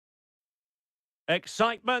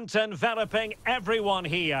Excitement enveloping everyone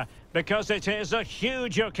here because it is a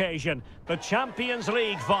huge occasion. The Champions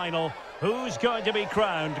League final. Who's going to be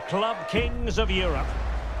crowned Club Kings of Europe?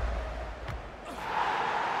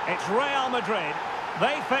 It's Real Madrid.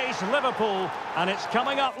 They face Liverpool, and it's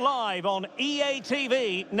coming up live on EA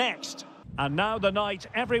TV next. And now the night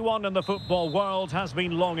everyone in the football world has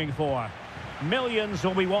been longing for. Millions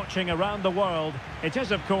will be watching around the world. It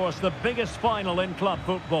is, of course, the biggest final in club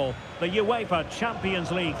football, the UEFA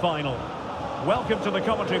Champions League final. Welcome to the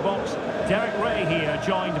commentary box. Derek Ray here,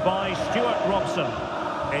 joined by Stuart Robson.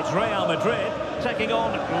 It's Real Madrid taking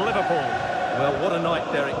on Liverpool. Well, what a night,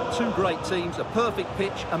 Derek. Two great teams, a perfect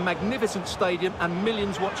pitch, a magnificent stadium, and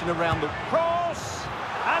millions watching around the... Cross!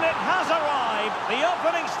 And it has arrived, the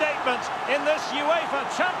opening statement in this UEFA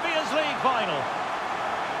Champions League final.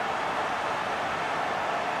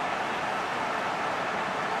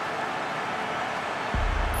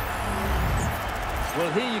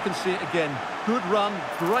 Well, here you can see it again. Good run,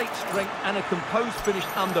 great strength, and a composed finish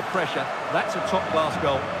under pressure. That's a top-class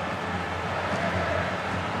goal.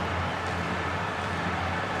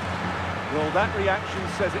 Well, that reaction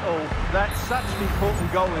says it all. That's such an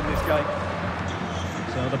important goal in this game.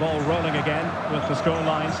 So the ball rolling again with the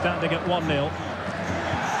scoreline standing at 1-0.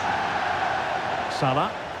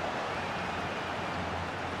 Salah.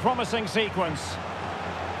 Promising sequence.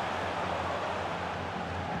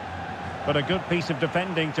 But a good piece of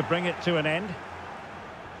defending to bring it to an end.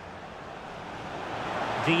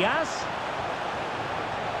 Diaz.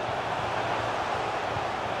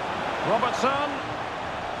 Robertson.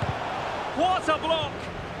 What a block!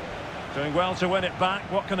 Doing well to win it back.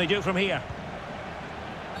 What can they do from here?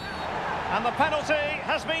 And the penalty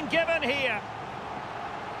has been given here.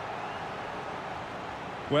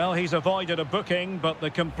 Well, he's avoided a booking, but the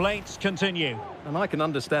complaints continue. And I can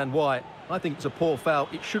understand why. I think it's a poor foul.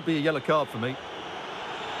 It should be a yellow card for me.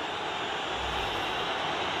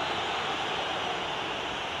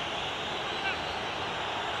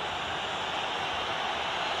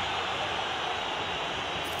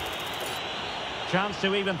 Chance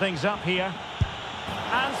to even things up here.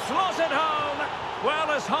 And slotted home.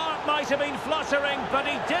 Well, his heart might have been fluttering, but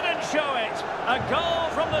he didn't show it. A goal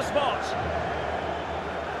from the spot.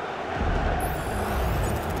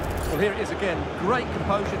 Well, here it is again. Great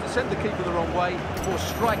composure to send the keeper the wrong way before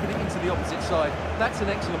striking it into the opposite side. That's an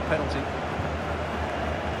excellent penalty.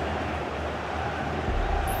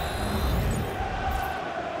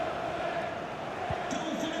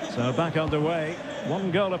 So back underway.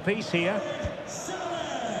 One goal apiece here.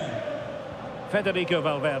 Federico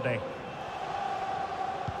Valverde.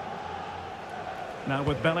 Now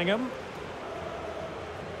with Bellingham.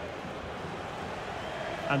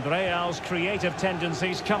 And Real's creative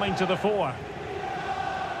tendencies coming to the fore.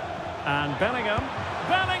 And Bellingham.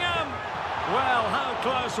 Bellingham! Well, how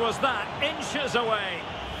close was that? Inches away.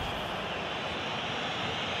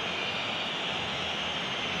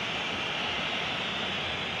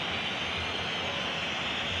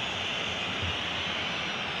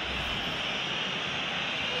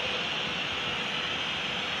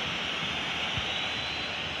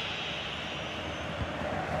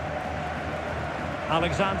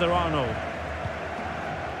 Alexander-Arnold.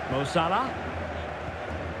 Mo Salah.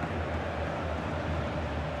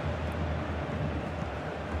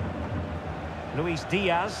 Luis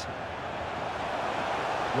Diaz.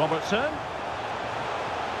 Robertson.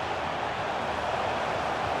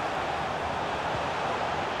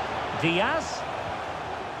 Diaz.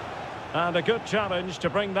 And a good challenge to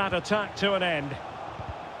bring that attack to an end.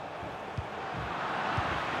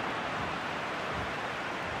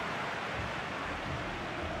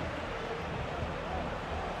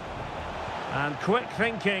 And quick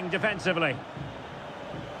thinking defensively.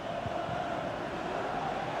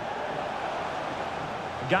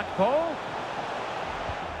 Gakpo.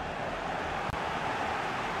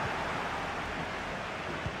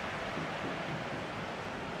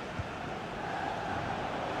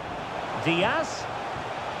 Diaz.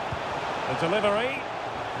 The delivery.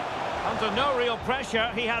 Under no real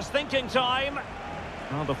pressure, he has thinking time.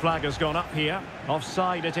 Well, the flag has gone up here.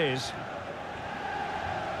 Offside it is.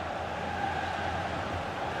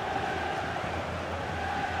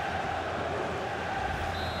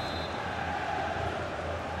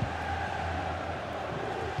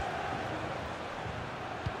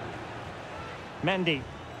 Mendy.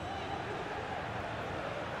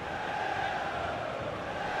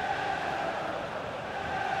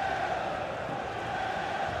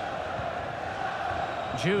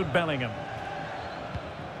 Jude Bellingham.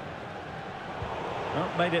 Well,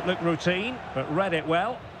 made it look routine, but read it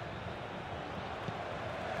well.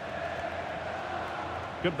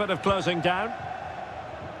 Good bit of closing down.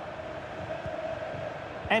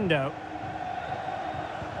 Endo.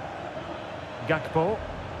 Gakpo.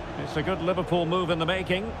 It's a good Liverpool move in the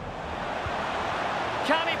making.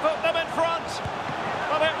 Can he put them in front?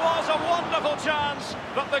 Well, it was a wonderful chance,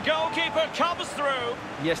 but the goalkeeper comes through.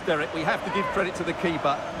 Yes, Derek, we have to give credit to the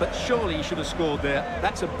keeper, but surely he should have scored there.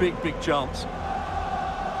 That's a big, big chance.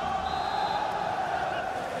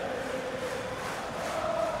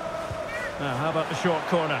 Now, how about the short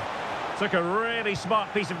corner? Took a really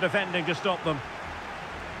smart piece of defending to stop them.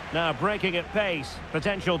 Now breaking at pace,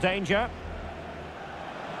 potential danger.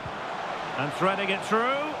 And threading it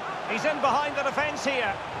through. He's in behind the defence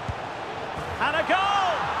here. And a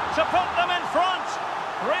goal to put them in front.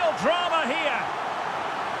 Real drama here.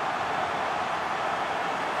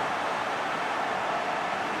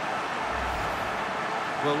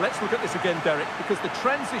 Well, let's look at this again, Derek, because the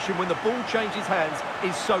transition when the ball changes hands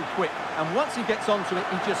is so quick. And once he gets onto it,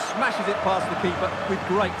 he just smashes it past the keeper with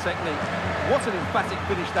great technique. What an emphatic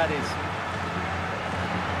finish that is.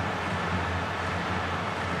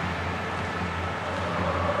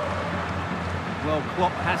 Well,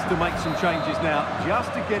 Klopp has to make some changes now,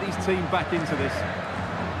 just to get his team back into this.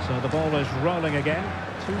 So the ball is rolling again.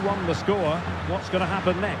 2-1 the score. What's going to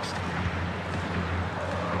happen next?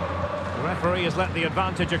 The referee has let the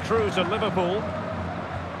advantage accrue to Liverpool.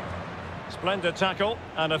 Splendid tackle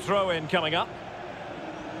and a throw-in coming up.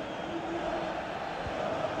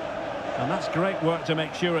 And that's great work to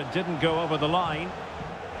make sure it didn't go over the line.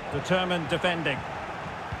 Determined defending.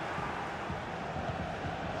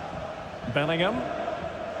 Bellingham.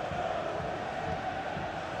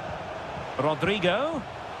 Rodrigo.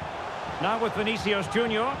 Now with Vinicius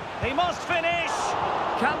Junior. He must finish!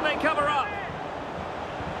 Can they cover up?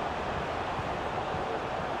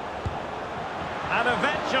 And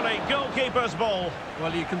eventually, goalkeeper's ball.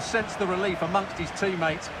 Well, you can sense the relief amongst his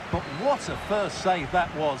teammates, but what a first save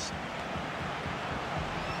that was.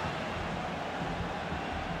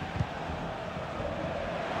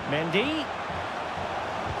 Mendy.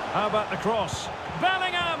 How about the cross?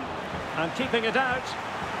 Bellingham! And keeping it out.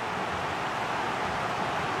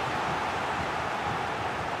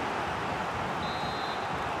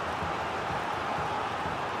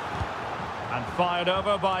 And fired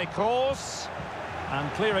over by Kroos.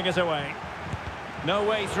 And clearing it away. No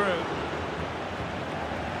way through.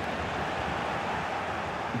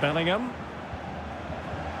 Bellingham.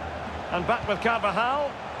 And back with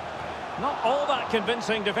Carvajal. Not all that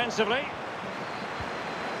convincing defensively.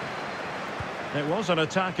 It was an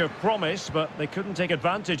attack of promise, but they couldn't take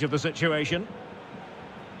advantage of the situation.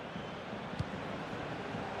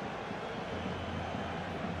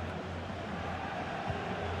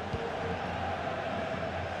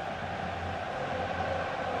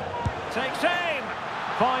 Takes aim.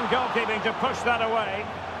 Fine goalkeeping to push that away.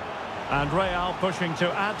 And Real pushing to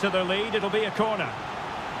add to the lead. It'll be a corner.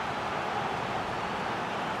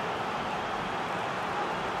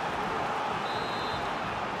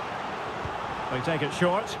 They take it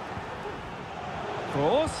short.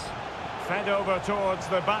 Kroos. Fed over towards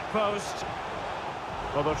the back post.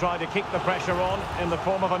 Well, they'll try to keep the pressure on in the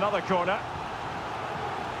form of another corner.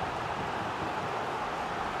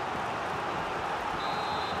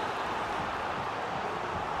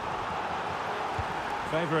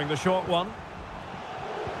 Favouring the short one.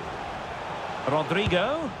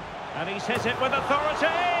 Rodrigo. And he's hit it with authority!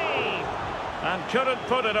 And couldn't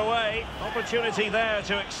put it away. Opportunity there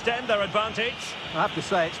to extend their advantage. I have to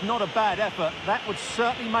say, it's not a bad effort. That would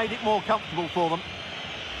certainly made it more comfortable for them.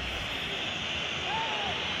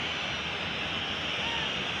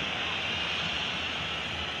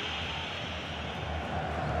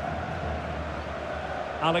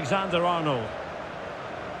 Alexander-Arnold.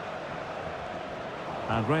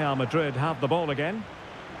 And Real Madrid have the ball again.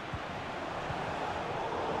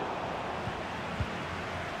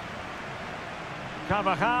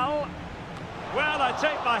 Carvajal. Well, I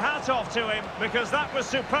take my hat off to him because that was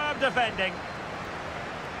superb defending.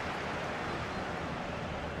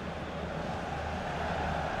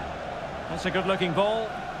 That's a good-looking ball.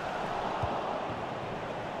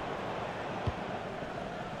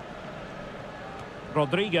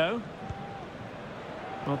 Rodrigo.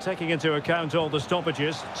 Well, taking into account all the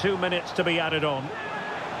stoppages, 2 minutes to be added on.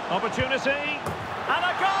 Opportunity. And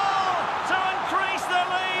a goal to increase the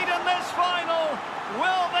lead in this final.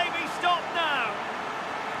 Will they be stopped now?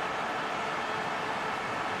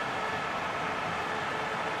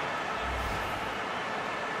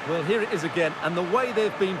 Well, here it is again, and the way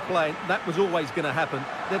they've been playing, that was always going to happen.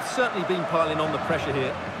 They've certainly been piling on the pressure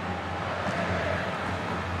here.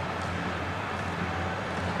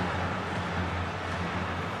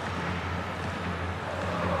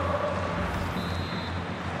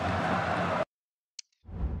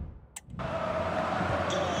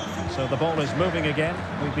 So the ball is moving again.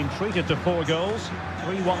 We've been treated to 4 goals.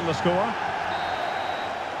 3-1 the score.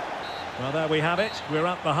 Well, there we have it. We're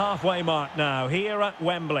at the halfway mark now, here at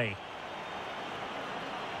Wembley.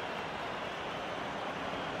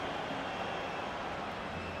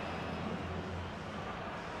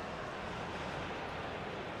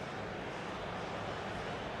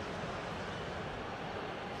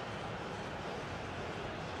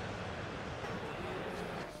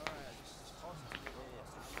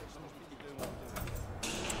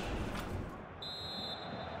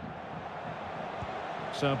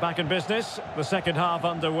 So back in business, the second half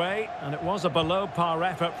underway, and it was a below-par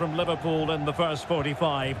effort from Liverpool in the first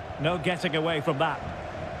 45. No getting away from that.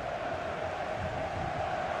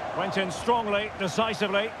 Went in strongly,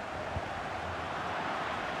 decisively.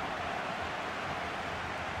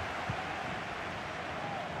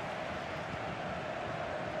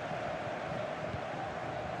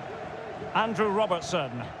 Andrew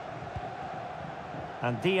Robertson.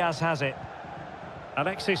 And Diaz has it.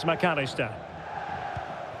 Alexis McAllister.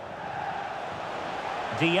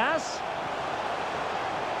 Diaz.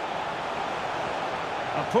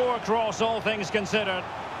 A poor cross, all things considered.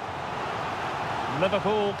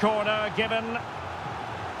 Liverpool corner given.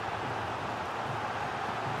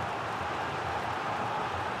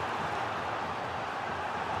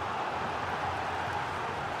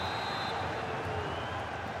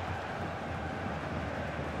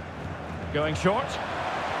 Going short.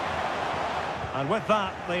 And with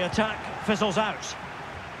that, the attack fizzles out.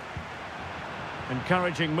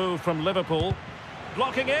 Encouraging move from Liverpool.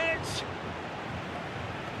 Blocking it.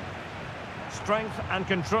 Strength and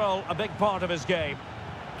control, a big part of his game.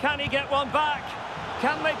 Can he get one back?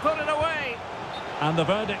 Can they put it away? And the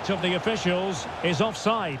verdict of the officials is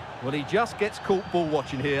offside. Well, he just gets caught ball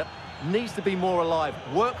watching here. Needs to be more alive,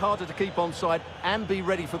 work harder to keep onside and be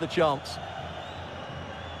ready for the chance.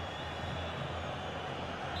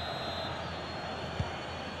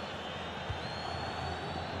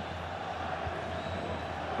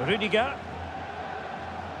 Rudiger.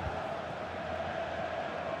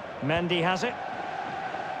 Mendy has it.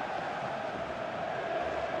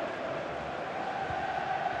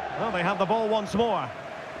 Well, they have the ball once more.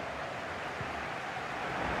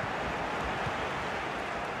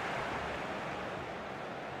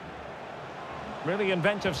 Really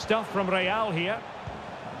inventive stuff from Real here.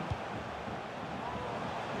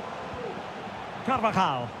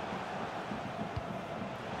 Carvajal.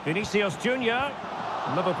 Vinicius Junior.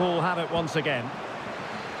 Liverpool have it once again.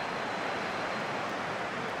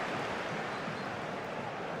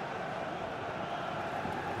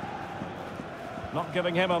 Not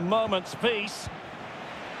giving him a moment's peace.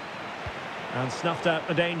 And snuffed out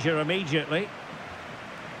the danger immediately.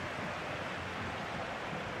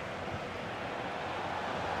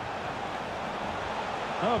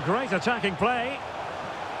 Oh, great attacking play.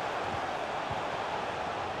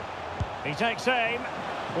 He takes aim.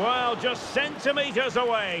 Well, just centimetres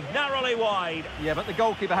away, narrowly wide. Yeah, but the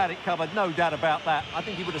goalkeeper had it covered, no doubt about that. I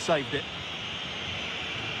think he would have saved it.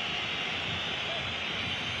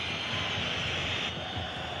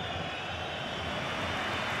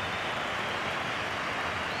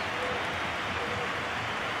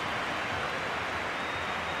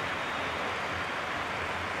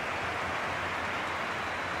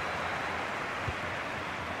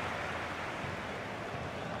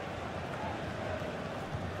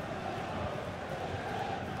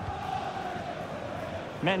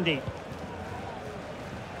 Mendy.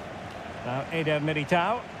 Now Eder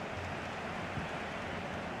Militao.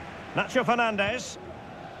 Nacho Fernandez.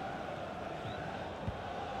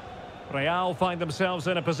 Real find themselves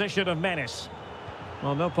in a position of menace.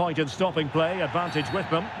 Well, no point in stopping play, advantage with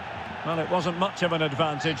them. Well, it wasn't much of an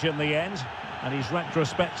advantage in the end, and he's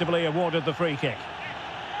retrospectively awarded the free kick.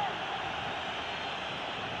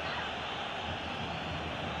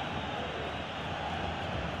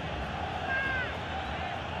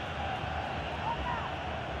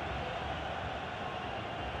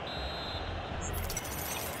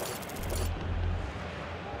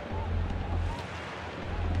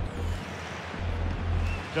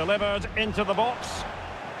 Delivered into the box.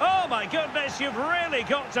 Oh my goodness, you've really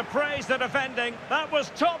got to praise the defending. That was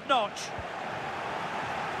top-notch.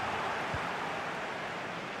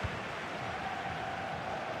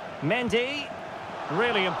 Mendy.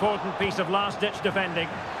 Really important piece of last-ditch defending.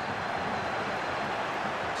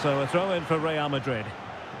 So a throw-in for Real Madrid.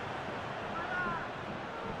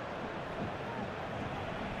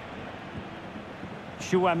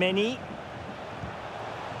 Chouameni.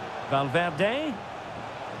 Valverde.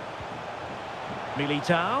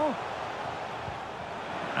 Militao.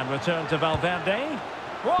 And return to Valverde.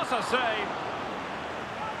 What a save!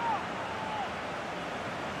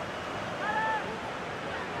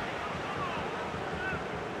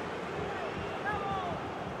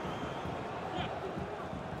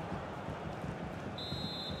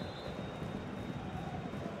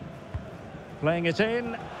 Playing it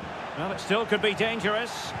in. Well, it still could be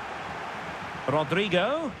dangerous.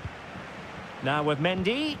 Rodrigo. Now with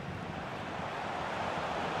Mendy.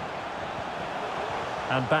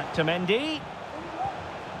 And back to Mendy.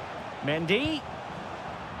 Mendy.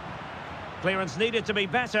 Clearance needed to be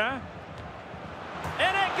better.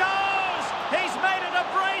 In it goes! He's made it a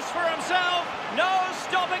brace for himself. No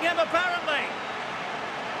stopping him, apparently.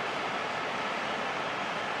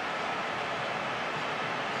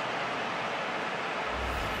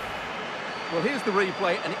 Well, here's the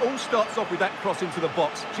replay, and it all starts off with that cross into the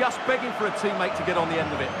box, just begging for a teammate to get on the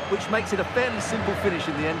end of it, which makes it a fairly simple finish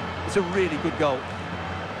in the end. It's a really good goal.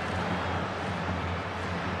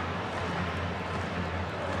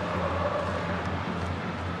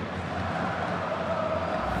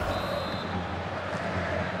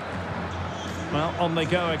 Well, on they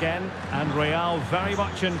go again, and Real very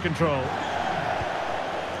much in control.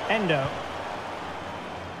 Endo.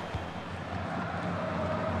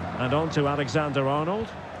 And on to Alexander-Arnold.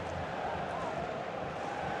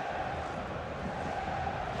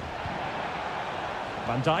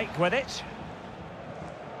 Van Dijk with it.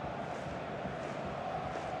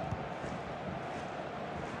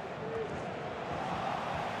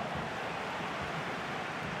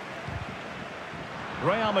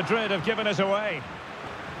 Real Madrid have given us away.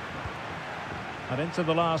 And into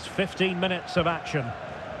the last 15 minutes of action.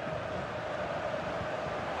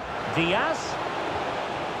 Diaz.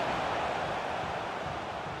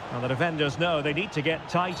 And the defenders know they need to get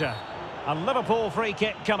tighter. A Liverpool free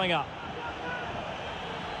kick coming up.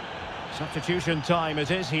 Substitution time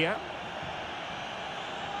it is here.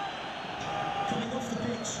 Coming off the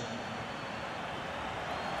pitch.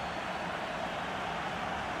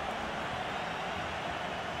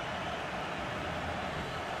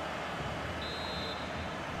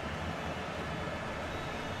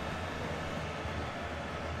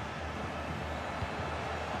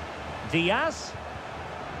 Diaz.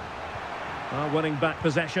 Well, winning back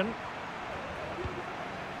possession.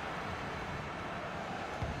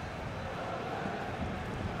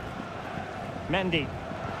 Mendy.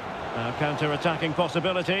 Now counter-attacking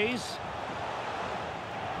possibilities.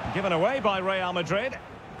 Given away by Real Madrid.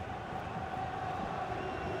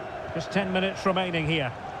 Just 10 minutes remaining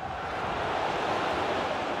here.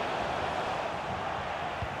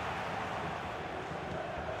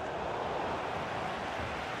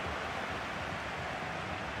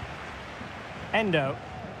 Endo.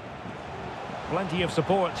 Plenty of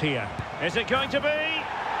support here. Is it going to be?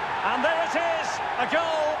 And there it is, a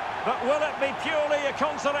goal. But will it be purely a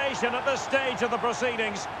consolation at this stage of the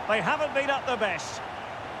proceedings? They haven't been at their best.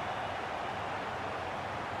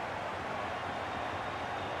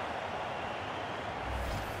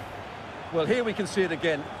 Well, here we can see it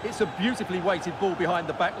again. It's a beautifully weighted ball behind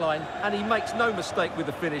the back line, and he makes no mistake with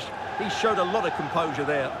the finish. He showed a lot of composure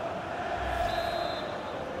there.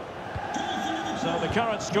 So the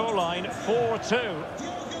current scoreline, 4-2.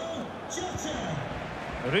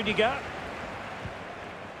 Rudiger.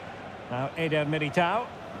 Now Eder Militao.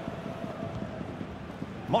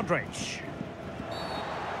 Modric.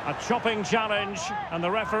 A chopping challenge, and the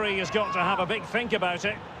referee has got to have a big think about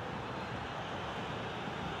it.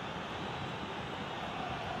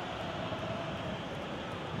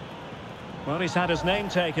 Well, he's had his name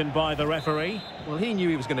taken by the referee. Well, he knew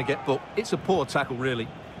he was going to get booked. It's a poor tackle, really.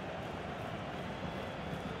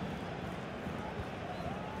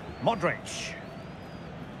 Modric.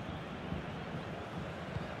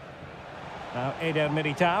 Now Eder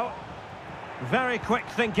Militao. Very quick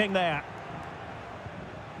thinking there.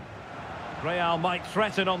 Real might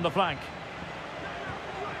threaten on the flank.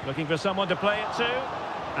 Looking for someone to play it to.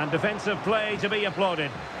 And defensive play to be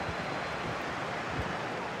applauded.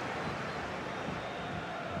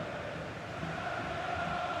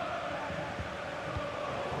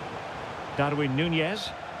 Darwin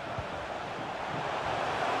Núñez.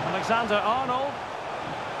 Alexander-Arnold.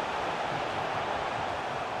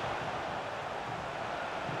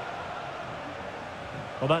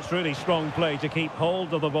 Well, that's really strong play to keep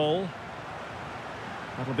hold of the ball.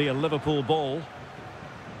 That'll be a Liverpool ball.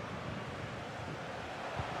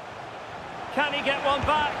 Can he get one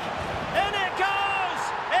back? In it goes!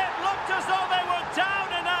 It looked as though they were down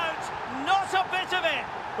and out. Not a bit of it.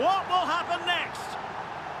 What will happen next?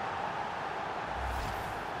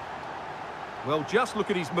 Well, just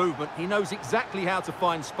look at his movement. He knows exactly how to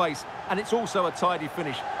find space, and it's also a tidy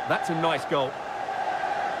finish. That's a nice goal.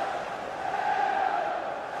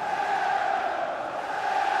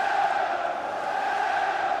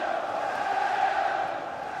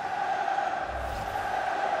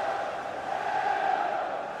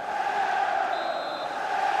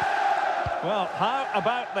 Well, how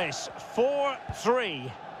about this?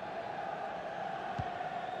 4-3.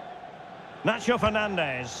 Nacho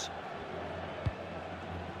Fernandez.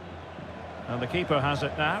 And the keeper has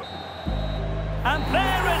it now. And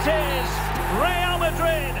there it is! Real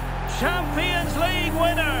Madrid, Champions League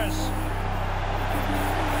winners!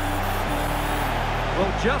 Well,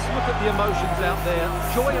 just look at the emotions out there.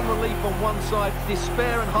 Joy and relief on one side,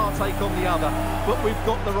 despair and heartache on the other. But we've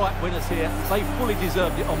got the right winners here. They fully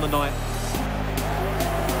deserved it on the night.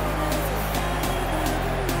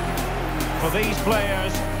 For these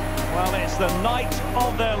players, well, it's the night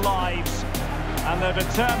of their lives. And they're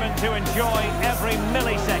determined to enjoy every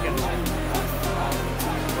millisecond.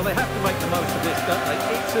 Well, they have to make the most of this, don't they?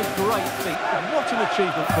 It's a great feat, and what an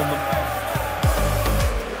achievement from them.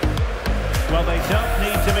 Well, they don't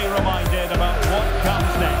need to be reminded about what comes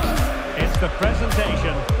next. It's the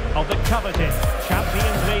presentation of the coveted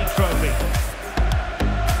Champions League trophy.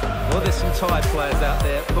 Well, there's some tired players out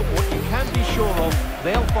there, but what you can be sure of,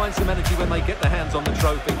 they'll find some energy when they get their hands on the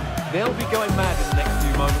trophy. They'll be going mad in the next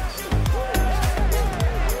few moments.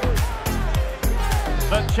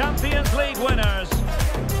 The Champions League winners,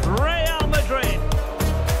 Real Madrid.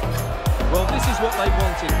 Well, this is what they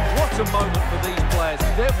wanted. What a moment for these players.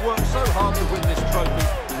 They've worked so hard to win this trophy.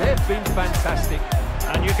 They've been fantastic.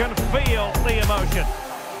 And you can feel the emotion.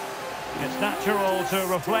 It's natural to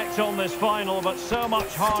reflect on this final, but so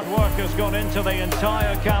much hard work has gone into the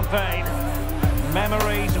entire campaign.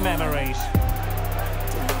 Memories, memories.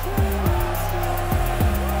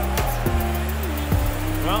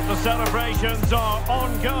 Well, the celebrations are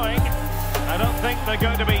ongoing. I don't think they're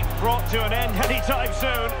going to be brought to an end anytime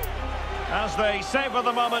soon, as they savour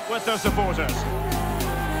the moment with their supporters.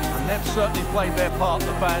 And they've certainly played their part,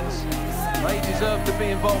 the fans. They deserve to be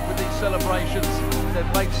involved with these celebrations.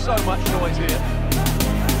 They've made so much noise here.